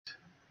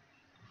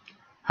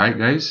Hi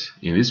guys,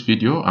 in this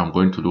video I'm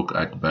going to look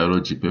at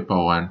biology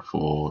paper 1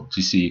 for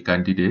GCE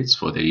candidates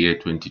for the year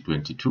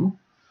 2022.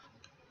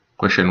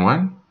 Question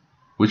 1.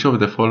 Which of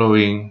the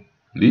following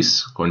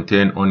lists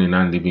contain only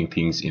non-living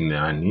things in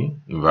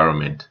an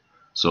environment?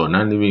 So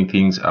non-living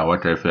things are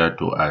what I refer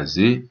to as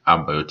the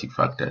abiotic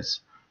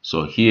factors.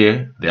 So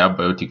here the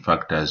abiotic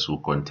factors will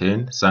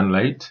contain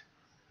sunlight,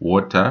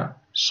 water,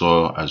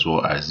 soil as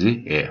well as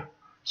the air.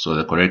 So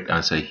the correct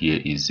answer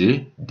here is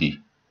D.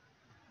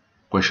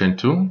 Question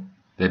 2.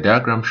 The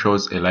diagram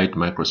shows a light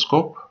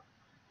microscope.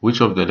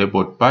 Which of the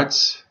labeled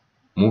parts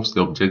moves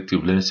the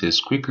objective lenses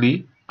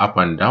quickly up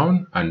and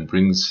down and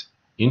brings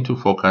into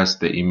focus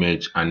the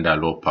image under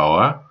low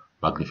power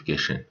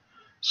magnification?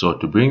 So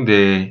to bring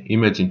the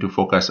image into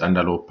focus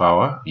under low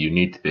power, you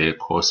need the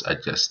coarse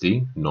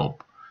adjusting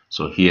knob.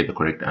 So here the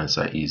correct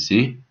answer is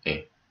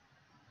A.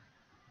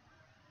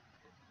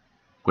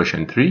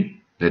 Question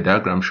 3. The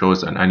diagram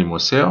shows an animal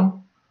cell.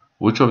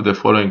 Which of the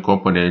following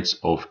components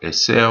of a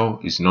cell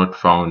is not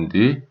found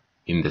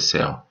in the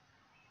cell?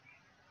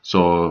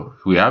 So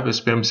we have a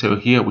sperm cell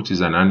here, which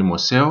is an animal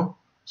cell.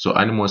 So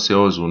animal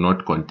cells will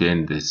not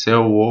contain the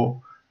cell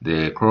wall,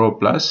 the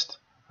chloroplast,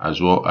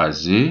 as well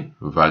as the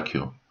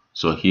vacuole.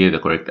 So here the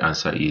correct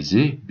answer is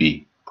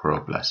B,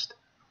 chloroplast.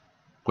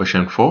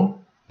 Question 4.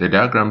 The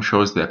diagram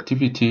shows the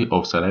activity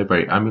of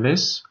salivary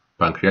amylase,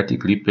 pancreatic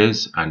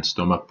lipase, and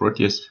stomach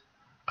protease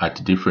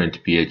at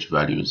different pH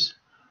values.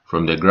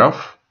 From the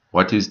graph,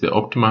 what is the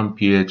optimum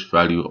pH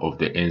value of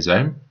the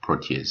enzyme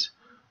protease?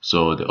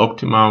 So the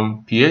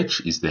optimum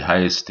pH is the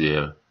highest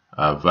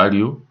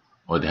value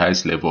or the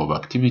highest level of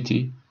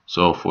activity.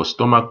 So for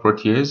stomach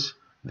protease,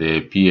 the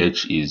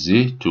pH is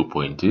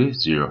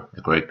 2.0.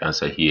 The correct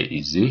answer here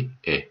is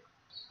A.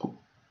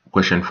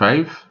 Question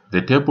 5.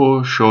 The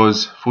table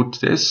shows food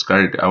tests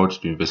carried out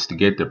to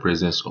investigate the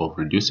presence of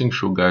reducing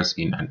sugars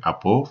in an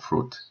apple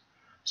fruit.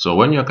 So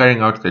when you're carrying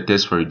out the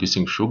test for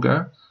reducing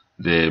sugar,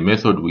 the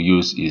method we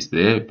use is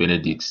the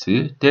Benedict's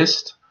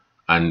test,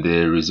 and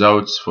the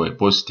results for a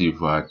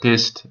positive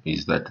test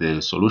is that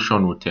the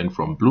solution will turn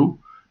from blue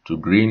to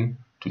green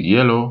to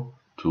yellow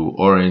to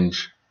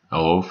orange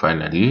or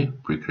finally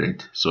brick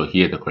red. So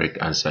here the correct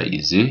answer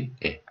is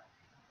A.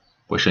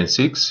 Question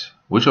 6.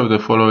 Which of the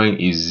following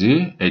is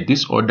a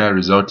disorder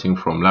resulting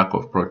from lack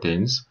of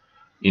proteins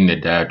in the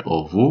diet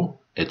of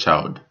a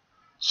child?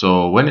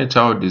 So when a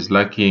child is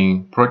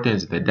lacking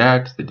proteins in the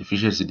diet, the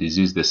deficiency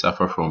disease they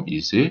suffer from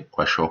is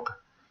kwashiorkor.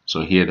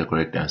 So here the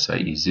correct answer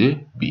is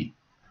B.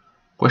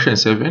 Question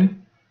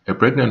 7. A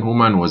pregnant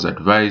woman was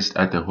advised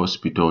at the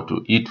hospital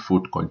to eat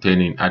food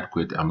containing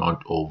adequate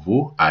amount of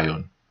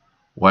iron.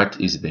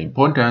 What is the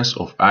importance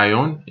of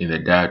iron in the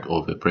diet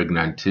of a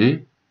pregnant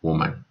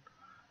woman?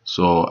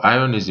 So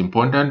iron is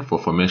important for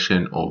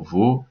formation of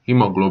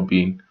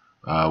hemoglobin,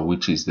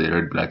 which is the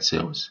red blood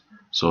cells.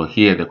 So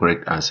here the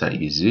correct answer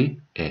is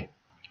A.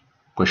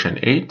 Question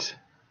 8.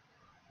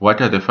 What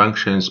are the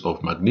functions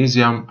of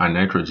magnesium and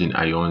nitrogen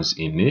ions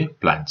in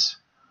plants?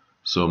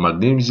 So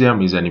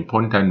magnesium is an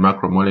important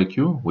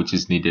macromolecule which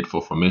is needed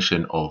for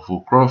formation of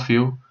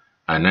chlorophyll,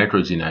 and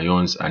nitrogen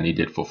ions are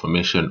needed for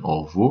formation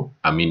of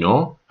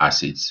amino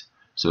acids.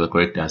 So the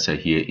correct answer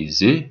here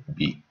is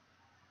B.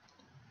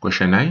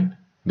 Question 9.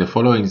 The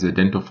following is the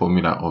dental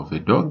formula of a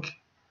dog.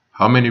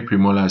 How many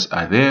premolars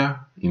are there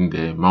in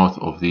the mouth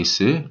of this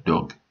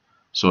dog?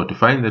 So to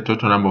find the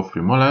total number of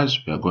premolars,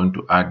 we are going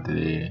to add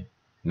the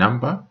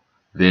number,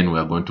 then we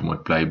are going to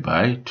multiply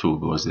by 2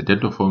 because the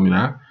dental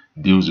formula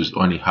deals with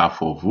only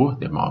half of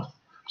the mouth.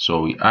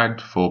 So we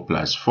add 4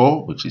 plus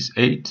 4, which is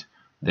 8,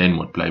 then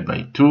multiply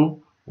by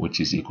 2, which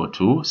is equal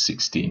to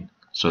 16.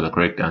 So the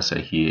correct answer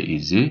here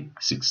is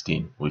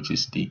 16, which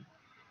is D.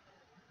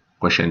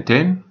 Question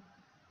 10.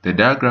 The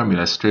diagram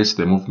illustrates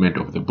the movement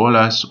of the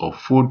bolus of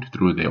food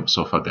through the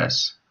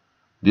esophagus.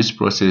 This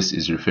process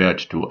is referred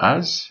to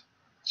as,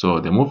 so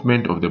the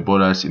movement of the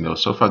bolus in the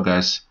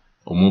esophagus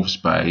moves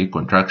by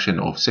contraction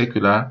of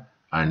circular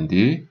and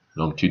the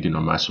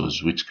longitudinal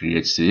muscles, which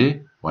creates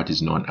what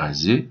is known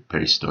as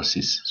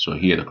peristalsis. So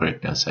here the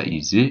correct answer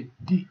is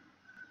D.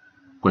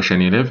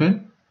 Question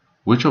 11.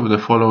 Which of the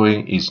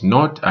following is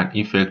not an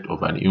effect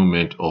of an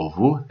ailment of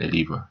the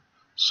liver?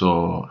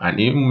 So an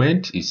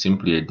ailment is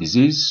simply a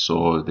disease.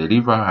 So the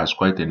liver has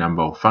quite a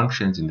number of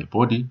functions in the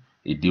body.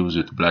 It deals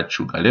with blood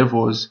sugar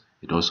levels.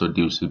 It also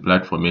deals with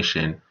blood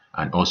formation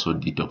and also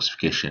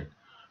detoxification.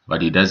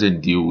 But it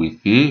doesn't deal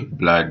with the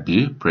blood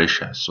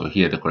pressure. So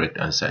here the correct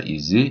answer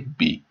is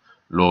B,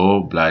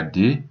 low blood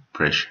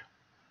pressure.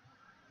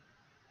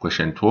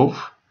 Question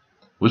 12.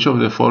 Which of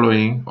the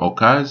following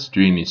occurs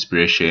during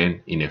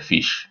inspiration in a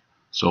fish?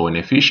 So when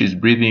a fish is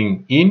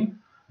breathing in,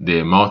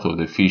 the mouth of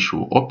the fish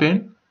will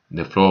open,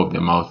 the floor of the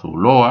mouth will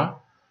lower.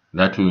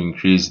 That will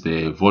increase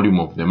the volume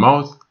of the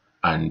mouth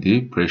and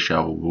the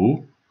pressure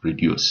will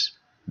reduce.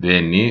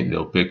 Then the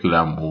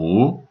operculum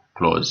will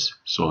close.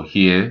 So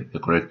here the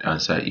correct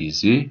answer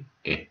is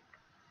A.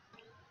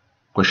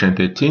 Question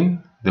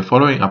 13. The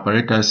following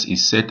apparatus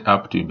is set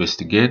up to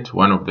investigate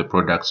one of the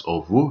products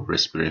of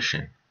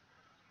respiration.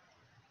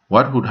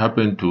 what would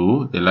happen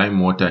to the lime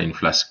water in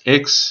flask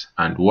X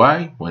and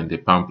Y when the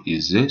pump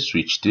is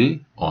switched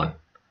on?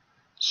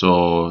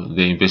 So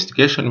the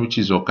investigation which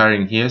is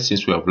occurring here,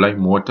 since we have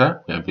lime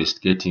water, we are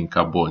investigating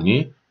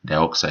carbon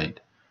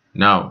dioxide.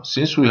 Now,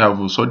 since we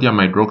have sodium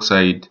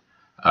hydroxide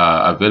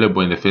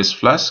available in the first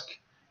flask,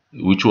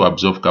 which will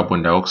absorb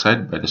carbon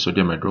dioxide by the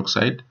sodium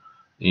hydroxide,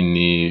 in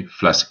the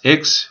flask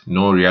X,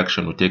 no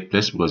reaction will take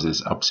place because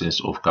there's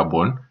absence of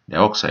carbon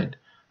dioxide.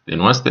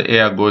 Then once the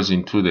air goes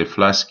into the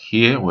flask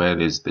here, where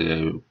there's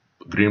the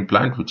green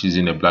plant, which is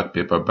in a black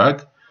paper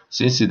bag,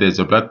 since there's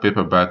a black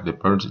paper bag, the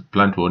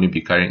plant will only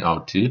be carrying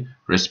out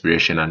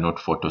respiration and not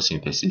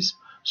photosynthesis.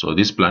 So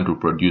this plant will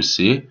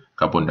produce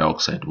carbon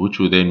dioxide, which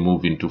will then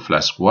move into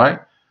flask Y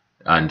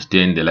and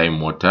turn the lime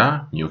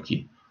water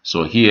milky.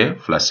 So here,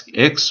 flask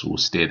X will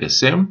stay the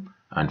same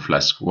and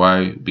flask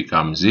Y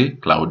becomes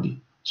cloudy.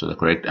 So the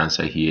correct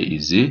answer here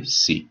is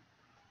C.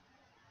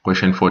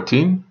 Question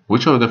 14.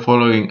 Which of the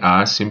following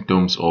are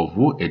symptoms of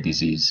a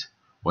disease?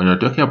 When you're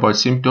talking about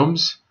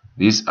symptoms,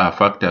 these are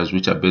factors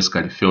which are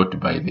basically felt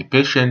by the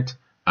patient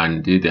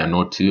and they are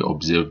not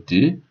observed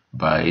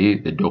by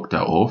the doctor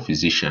or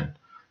physician.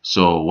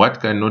 So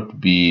what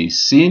cannot be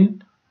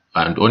seen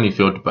and only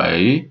felt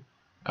by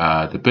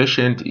the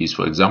patient is,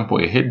 for example,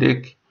 a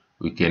headache.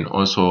 We can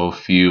also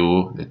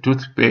feel the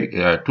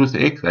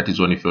toothache that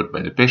is only felt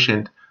by the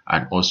patient,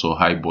 and also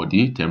high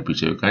body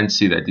temperature. You can't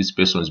see that this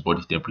person's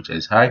body temperature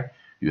is high.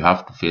 You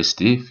have to first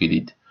feel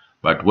it.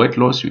 But weight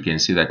loss, you can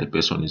see that the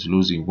person is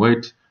losing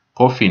weight.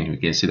 Coughing, you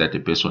can see that the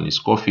person is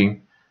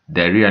coughing.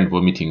 Diarrhea and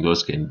vomiting,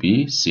 those can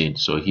be seen.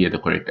 So here the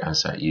correct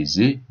answer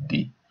is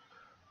D.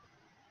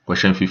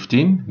 Question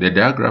 15. The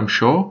diagram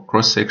show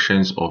cross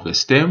sections of a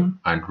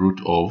stem and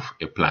root of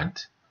a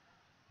plant.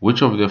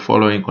 Which of the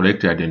following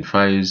correctly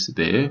identifies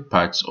the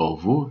parts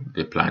of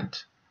the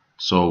plant?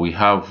 So we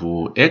have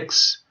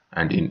X,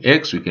 and in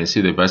X we can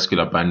see the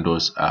vascular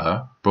bundles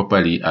are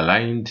properly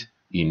aligned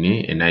in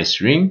a nice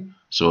ring.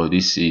 So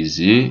this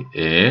is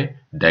a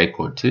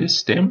dicot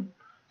stem.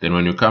 Then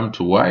when you come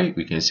to Y,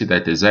 we can see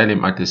that the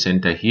xylem at the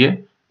center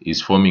here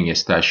is forming a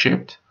star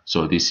shaped.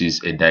 So this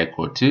is a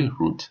dicot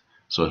root.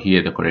 So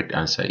here the correct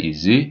answer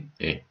is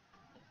A.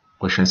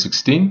 Question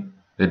 16.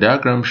 The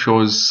diagram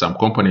shows some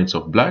components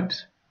of blood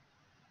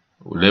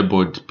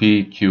labeled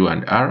P, Q,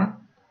 and R.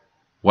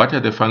 What are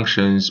the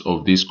functions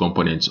of these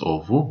components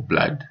of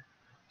blood?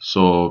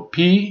 So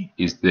P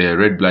is the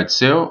red blood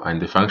cell, and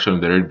the function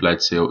of the red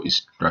blood cell is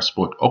to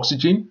transport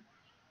oxygen.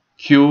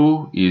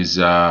 Q is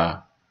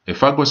a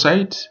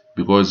phagocyte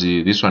because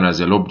this one has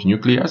a lobed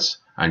nucleus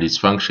and its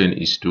function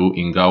is to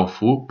engulf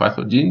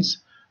pathogens.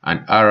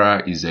 And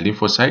R is a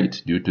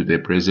lymphocyte due to the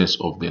presence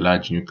of the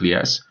large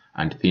nucleus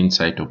and thin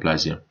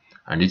cytoplasm,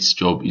 and its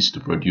job is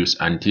to produce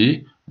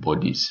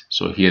antibodies.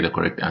 So here the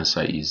correct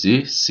answer is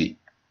C.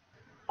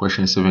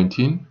 Question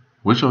 17.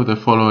 Which of the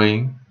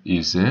following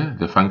is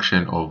the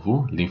function of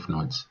lymph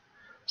nodes?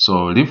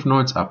 So lymph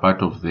nodes are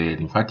part of the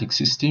lymphatic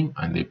system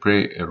and they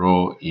play a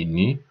role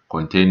in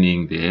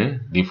containing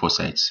the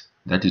lymphocytes.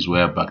 That is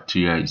where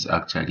bacteria is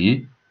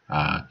actually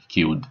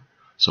killed.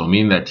 So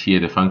mean that here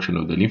the function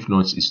of the lymph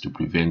nodes is to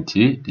prevent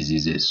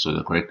diseases. So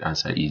the correct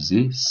answer is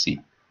C.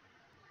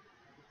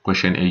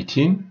 Question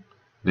 18.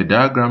 The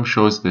diagram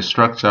shows the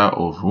structure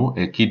of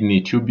a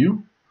kidney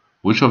tubule.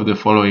 Which of the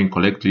following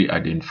correctly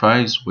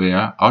identifies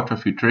where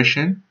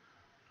ultrafiltration,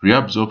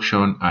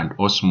 reabsorption, and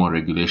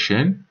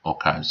osmoregulation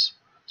occurs?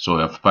 So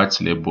we have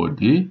parts labeled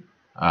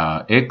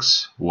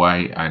X, Y,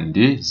 and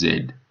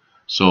Z.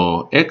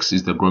 So X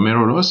is the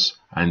glomerulus,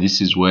 and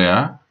this is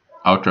where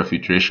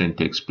ultrafiltration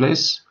takes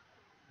place.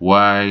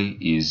 Y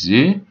is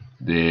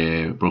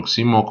the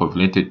proximal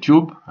convoluted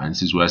tube, and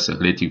this is where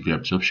selective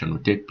reabsorption will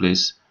take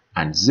place.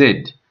 And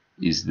Z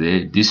is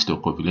the distal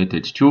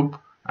convoluted tube,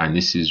 and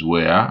this is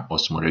where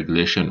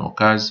osmoregulation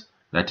occurs.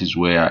 That is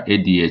where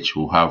ADH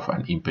will have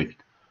an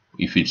impact.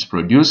 If it's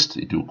produced,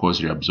 it will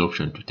cause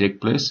reabsorption to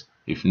take place.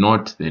 If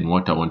not, then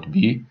water won't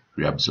be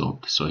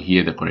reabsorbed. So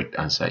here the correct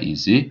answer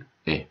is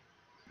A.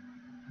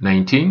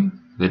 19.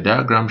 The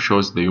diagram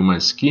shows the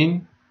human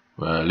skin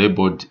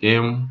labeled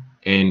M,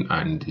 N,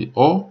 and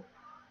O.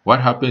 What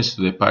happens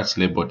to the parts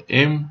labeled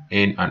M,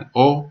 N, and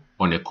O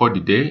on a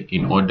cold day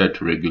in order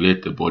to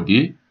regulate the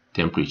body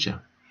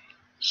temperature?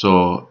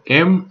 So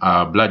M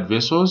are blood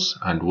vessels,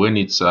 and when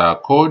it's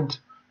cold,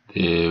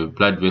 the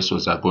blood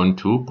vessels are going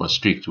to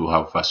constrict, to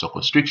have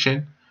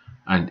vasoconstriction.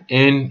 And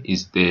N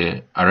is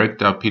the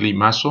erector pili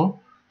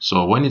muscle.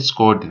 So when it's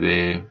cold,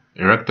 the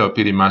erector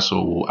pili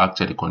muscle will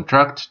actually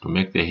contract to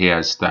make the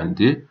hairs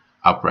stand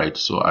upright,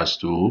 so as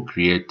to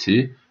create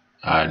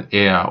an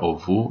air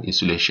of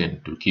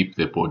insulation to keep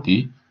the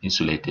body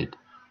insulated.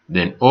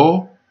 Then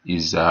O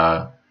is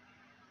the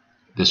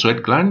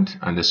sweat gland,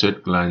 and the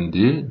sweat gland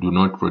do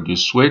not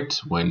produce sweat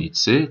when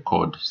it's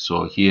cold.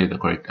 So here the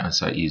correct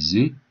answer is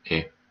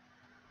A.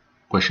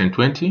 Question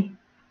 20.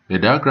 The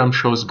diagram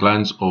shows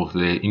glands of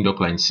the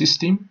endocrine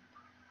system.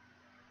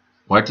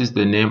 What is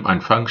the name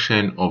and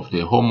function of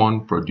the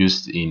hormone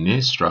produced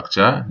in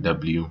structure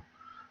W?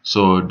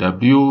 So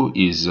W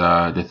is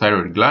the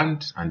thyroid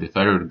gland, and the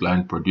thyroid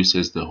gland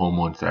produces the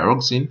hormone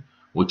thyroxine,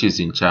 which is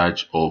in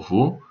charge of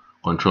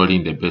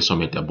controlling the basal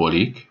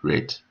metabolic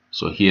rate.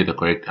 So here the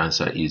correct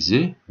answer is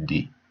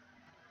D.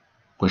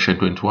 Question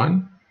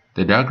 21.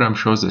 The diagram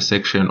shows a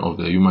section of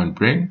the human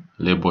brain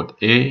labeled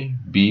A,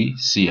 B,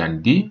 C,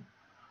 and D.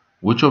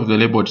 Which of the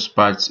labeled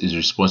parts is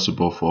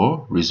responsible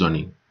for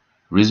reasoning?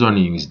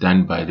 Reasoning is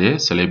done by the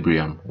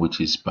cerebrium, which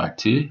is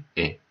part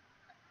A.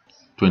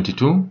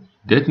 22.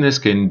 Deafness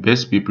can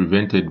best be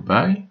prevented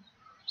by.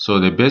 So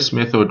the best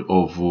method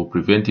of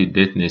preventing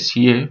deafness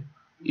here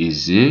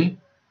is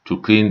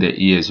to clean the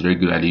ears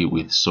regularly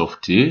with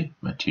soft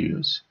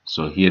materials.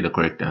 So here the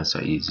correct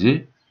answer is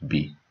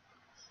B.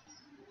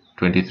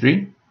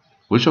 23.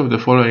 Which of the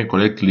following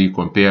correctly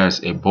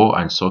compares a ball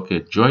and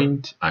socket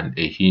joint and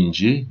a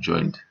hinge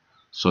joint?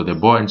 So the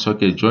ball and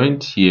socket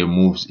joint here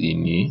moves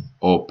in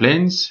all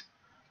planes,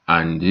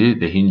 and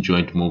the hinge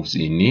joint moves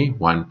in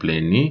one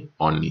plane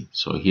only.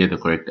 So here the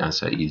correct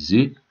answer is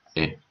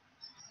A.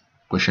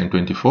 Question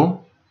 24.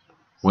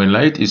 When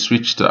light is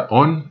switched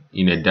on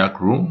in a dark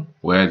room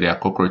where there are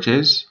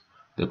cockroaches,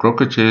 the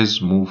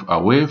cockroaches move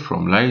away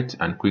from light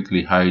and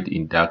quickly hide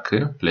in dark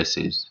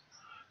places.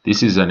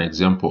 This is an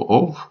example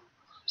of,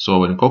 so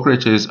when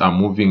cockroaches are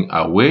moving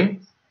away,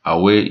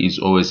 away is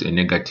always a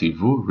negative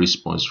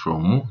response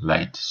from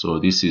light. So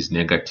this is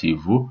negative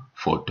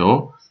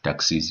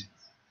phototaxis.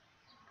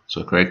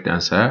 So correct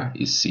answer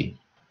is C.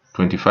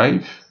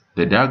 25.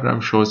 The diagram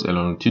shows a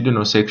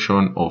longitudinal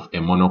section of a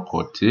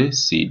monocot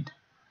seed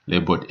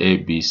labeled A,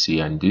 B, C,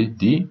 and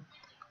D.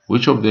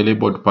 Which of the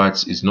labeled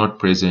parts is not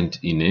present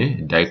in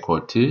a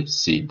dicot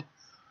seed?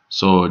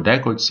 So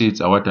dicot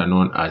seeds are what are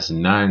known as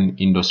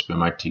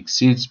non-endospermatic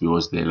seeds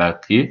because they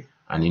lack an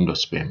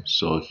endosperm.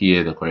 So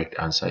here the correct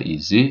answer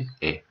is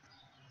A.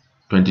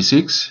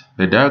 26.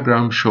 The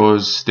diagram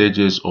shows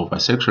stages of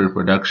asexual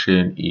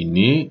reproduction in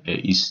a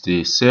yeast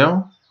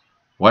cell.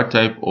 What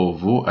type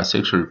of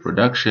asexual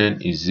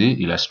reproduction is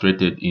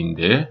illustrated in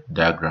the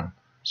diagram?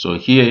 So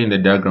here in the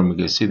diagram we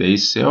can see the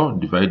yeast cell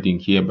dividing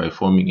here by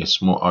forming a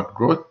small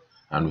outgrowth,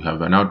 and we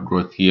have an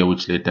outgrowth here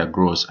which later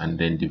grows and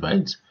then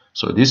divides.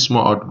 So this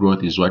small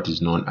outgrowth is what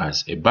is known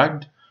as a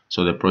bud.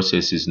 So the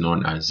process is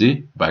known as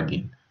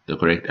budding. The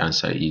correct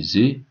answer is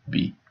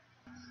B.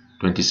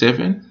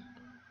 27.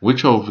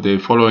 Which of the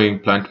following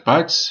plant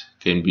parts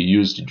can be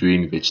used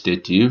during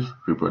vegetative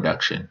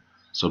reproduction?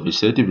 So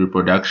vegetative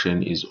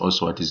reproduction is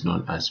also what is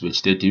known as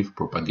vegetative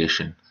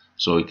propagation.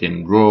 So we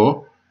can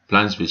grow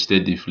plants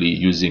vegetatively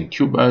using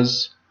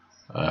tubers,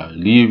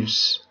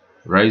 leaves,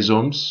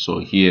 rhizomes. So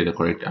here the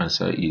correct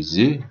answer is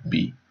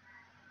B.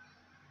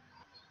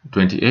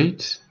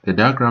 28. The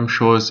diagram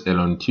shows a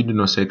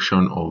longitudinal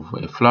section of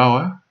a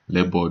flower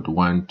labeled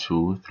 1,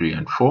 2, 3,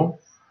 and 4.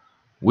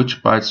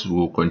 Which parts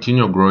will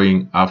continue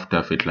growing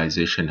after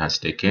fertilization has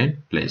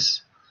taken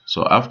place?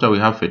 So after we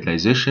have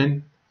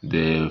fertilization,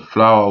 the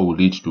flower will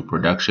lead to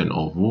production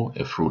of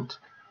a fruit.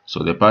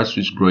 So the parts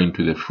which grow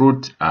into the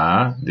fruit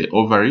are the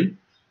ovary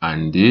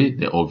and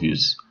the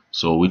ovules.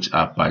 So which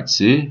are parts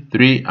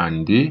 3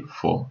 and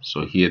 4.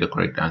 So here the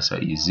correct answer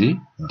is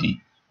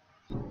D.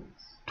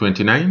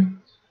 29.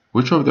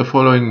 Which of the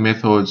following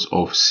methods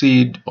of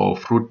seed or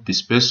fruit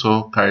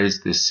dispersal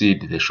carries the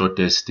seed the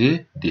shortest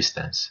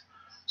distance?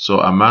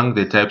 So among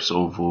the types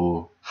of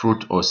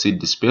fruit or seed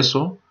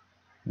dispersal,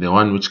 the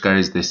one which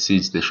carries the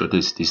seeds the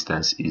shortest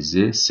distance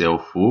is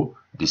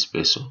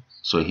self-dispersal.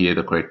 So here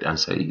the correct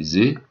answer is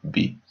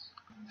B.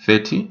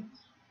 30.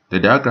 The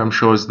diagram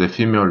shows the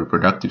female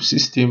reproductive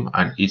system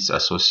and its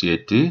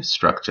associated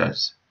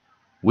structures.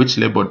 Which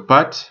labeled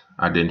part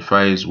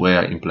identifies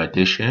where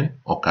implantation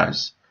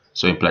occurs?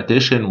 So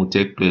implantation will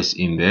take place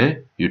in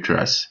the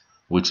uterus,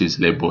 which is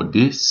labeled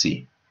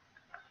C.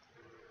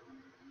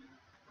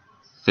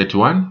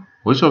 31.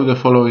 Which of the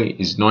following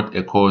is not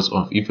a cause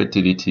of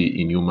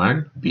infertility in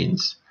human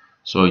beings?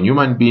 So in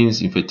human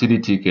beings,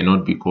 infertility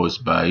cannot be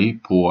caused by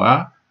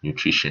poor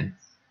nutrition.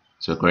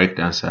 So correct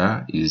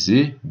answer is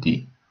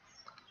D.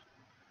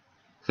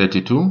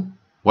 32.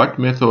 What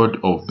method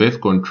of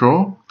birth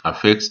control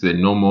affects the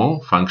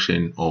normal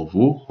function of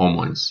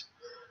hormones?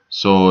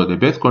 So the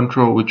birth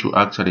control which will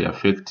actually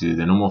affect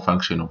the normal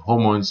function of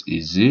hormones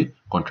is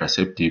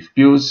contraceptive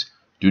pills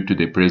due to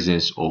the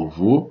presence of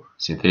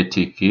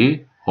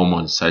synthetic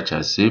hormones such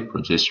as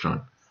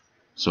progesterone.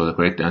 So the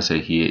correct answer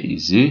here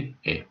is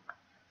A.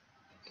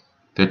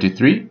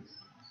 33.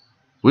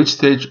 Which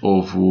stage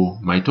of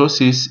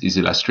mitosis is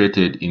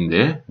illustrated in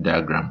the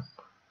diagram?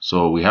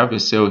 So we have a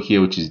cell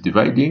here which is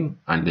dividing,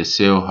 and the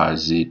cell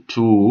has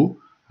two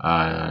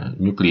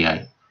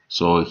nuclei.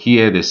 So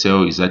here the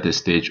cell is at a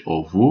stage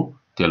of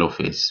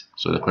telophase.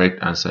 So the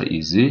correct answer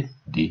is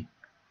D.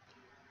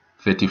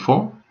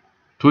 34.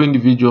 Two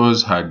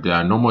individuals had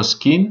normal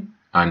skin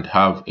and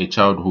have a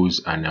child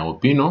who's an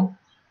albino.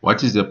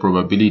 What is the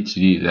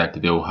probability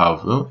that they will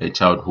have a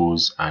child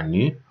who's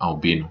an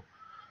albino?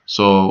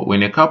 So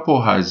when a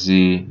couple has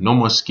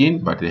normal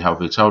skin but they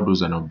have a child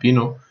who's an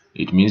albino,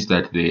 it means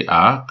that they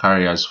are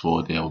carriers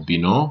for the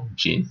albino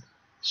gene.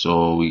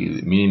 So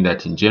meaning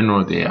that in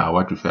general they are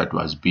what we refer to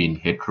as being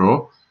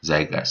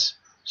heterozygous.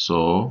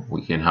 So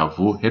we can have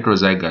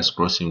heterozygous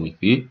crossing with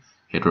the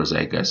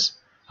heterozygous.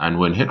 And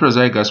when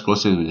heterozygous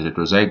crosses with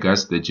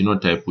heterozygous, the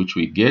genotype which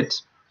we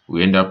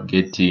end up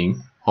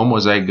getting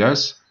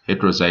homozygous,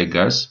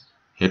 heterozygous,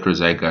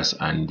 heterozygous,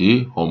 and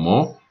the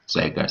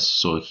homozygous.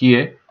 So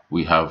here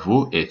we have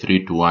a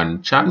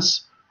 3-to-1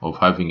 chance of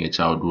having a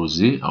child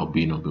who's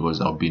albino, because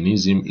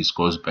albinism is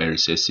caused by a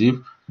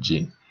recessive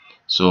gene.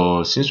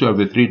 So since we have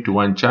a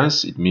 3-to-1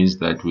 chance, it means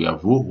that we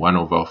have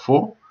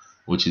 1/4,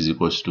 which is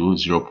equals to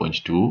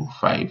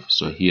 0.25.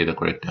 So here the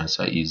correct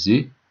answer is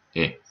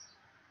A.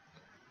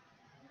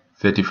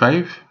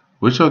 35.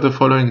 Which of the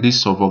following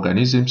lists of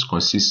organisms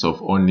consists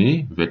of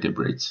only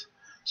vertebrates?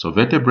 So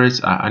vertebrates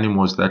are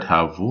animals that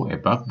have a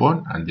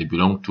backbone and they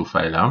belong to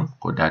phylum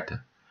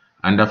Chordata.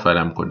 Under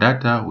phylum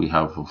Chordata, we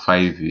have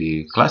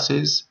 5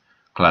 classes: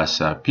 class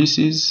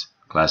Pisces,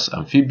 class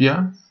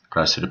Amphibia,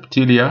 class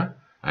Reptilia,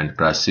 and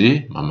class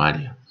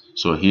Mammalia.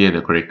 So here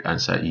the correct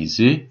answer is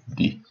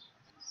D.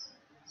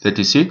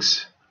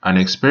 36. An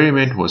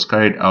experiment was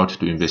carried out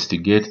to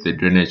investigate the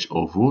drainage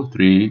of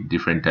 3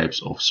 different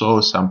types of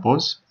soil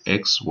samples,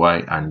 X,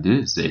 Y, and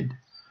Z.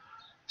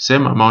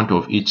 Same amount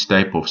of each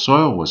type of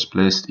soil was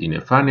placed in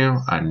a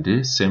funnel and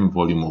the same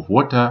volume of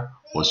water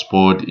was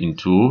poured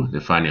into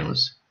the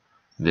funnels.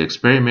 The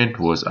experiment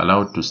was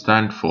allowed to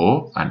stand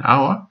for an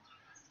hour.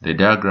 The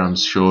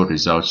diagrams show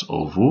results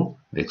of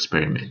the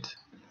experiment.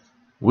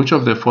 Which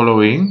of the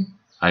following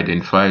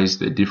identifies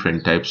the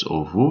different types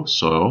of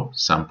soil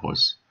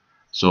samples?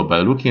 So by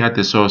looking at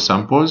the soil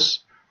samples,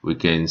 we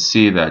can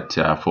see that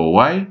for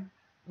Y,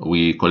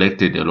 we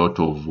collected a lot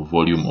of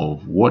volume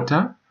of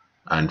water,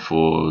 and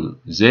for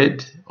Z,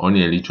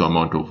 only a little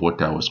amount of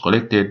water was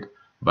collected,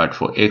 but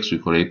for X, we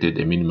collected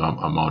a minimum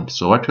amount.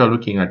 So what we are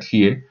looking at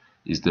here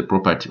is the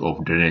property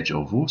of drainage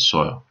of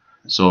soil.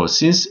 So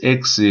since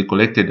X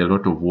collected a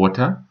lot of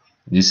water,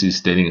 this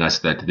is telling us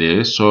that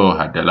the soil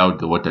had allowed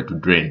the water to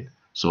drain.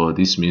 So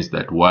this means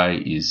that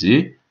Y is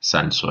a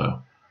sand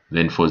soil.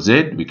 Then for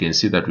Z, we can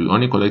see that we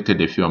only collected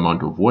a few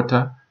amount of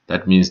water.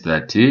 That means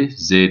that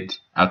Z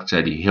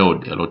actually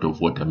held a lot of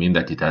water, meaning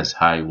that it has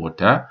high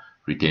water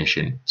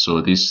retention.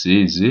 So this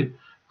is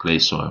clay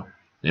soil.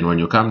 Then when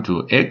you come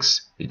to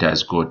X, it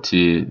has got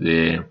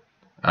the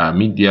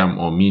medium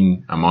or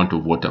mean amount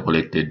of water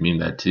collected, meaning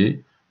that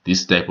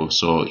this type of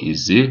soil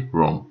is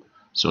loam.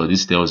 So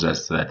this tells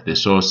us that the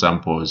soil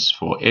samples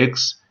for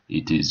X,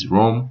 it is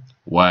loam,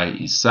 Y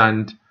is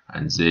sand,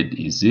 and Z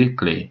is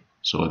clay.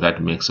 So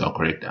that makes our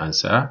correct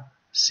answer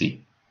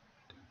C.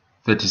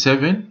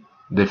 37.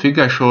 The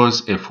figure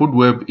shows a food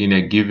web in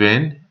a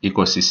given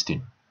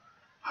ecosystem.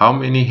 How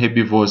many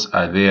herbivores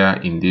are there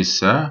in this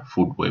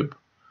food web?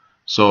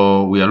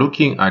 So we are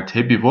looking at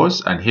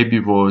herbivores, and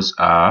herbivores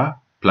are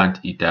plant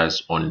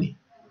eaters only.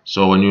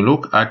 So when you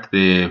look at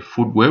the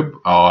food web,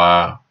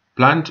 our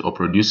plant or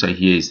producer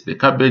here is the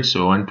cabbage.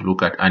 So we want to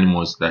look at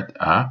animals that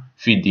are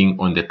feeding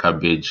on the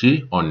cabbage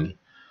only.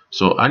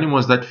 So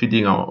animals that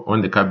feeding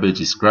on the cabbage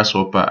is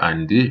grasshopper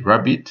and the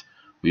rabbit.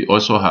 We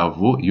also have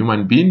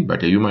human being,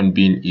 but a human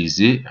being is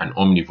an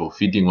omnivore,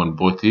 feeding on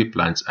both the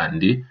plants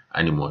and the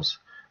animals.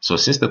 So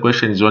since the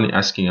question is only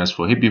asking us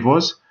for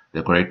herbivores,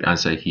 the correct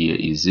answer here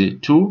is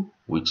 2,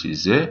 which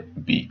is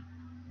B.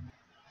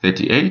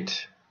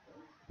 38.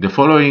 The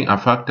following are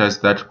factors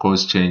that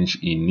cause change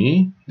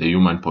in the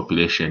human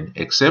population,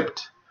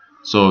 except.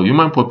 So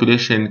human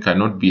population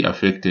cannot be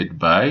affected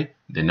by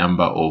the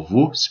number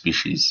of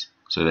species.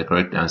 So the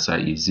correct answer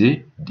is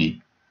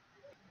D.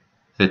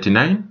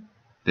 39.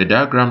 The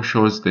diagram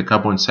shows the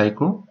carbon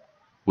cycle.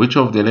 Which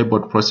of the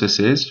labeled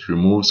processes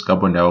removes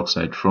carbon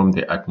dioxide from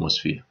the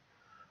atmosphere?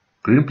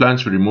 Green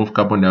plants remove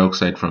carbon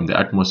dioxide from the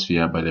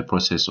atmosphere by the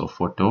process of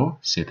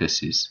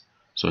photosynthesis.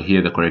 So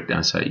here the correct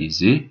answer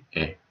is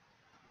A.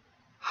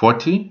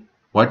 40.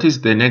 What is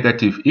the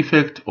negative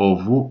effect of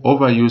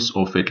overuse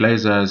of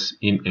fertilizers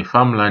in a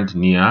farmland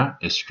near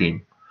a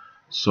stream?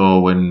 So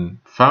when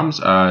farms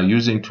are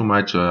using too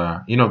much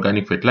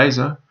inorganic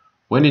fertilizer,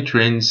 when it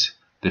rains,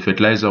 the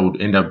fertilizer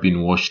would end up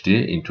being washed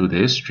into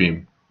the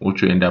stream,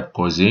 which will end up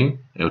causing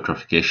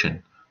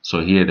eutrophication.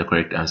 So here the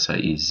correct answer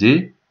is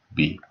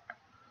B.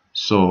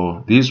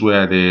 So these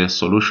were the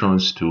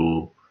solutions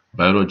to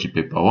Biology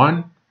Paper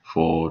 1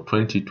 for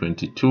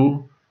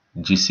 2022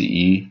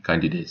 GCE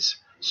candidates.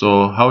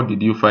 So how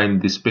did you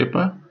find this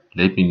paper?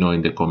 Let me know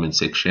in the comment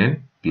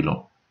section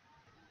below.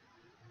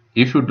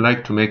 If you'd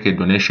like to make a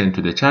donation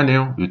to the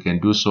channel, you can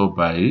do so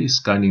by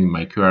scanning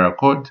my QR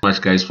code. Thank you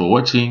much guys for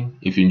watching.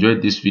 If you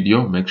enjoyed this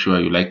video, make sure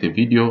you like the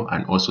video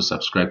and also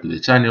subscribe to the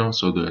channel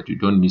so that you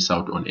don't miss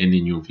out on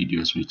any new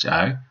videos which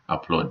I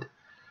upload.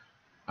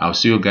 I'll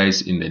see you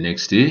guys in the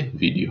next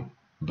video.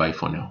 Bye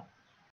for now.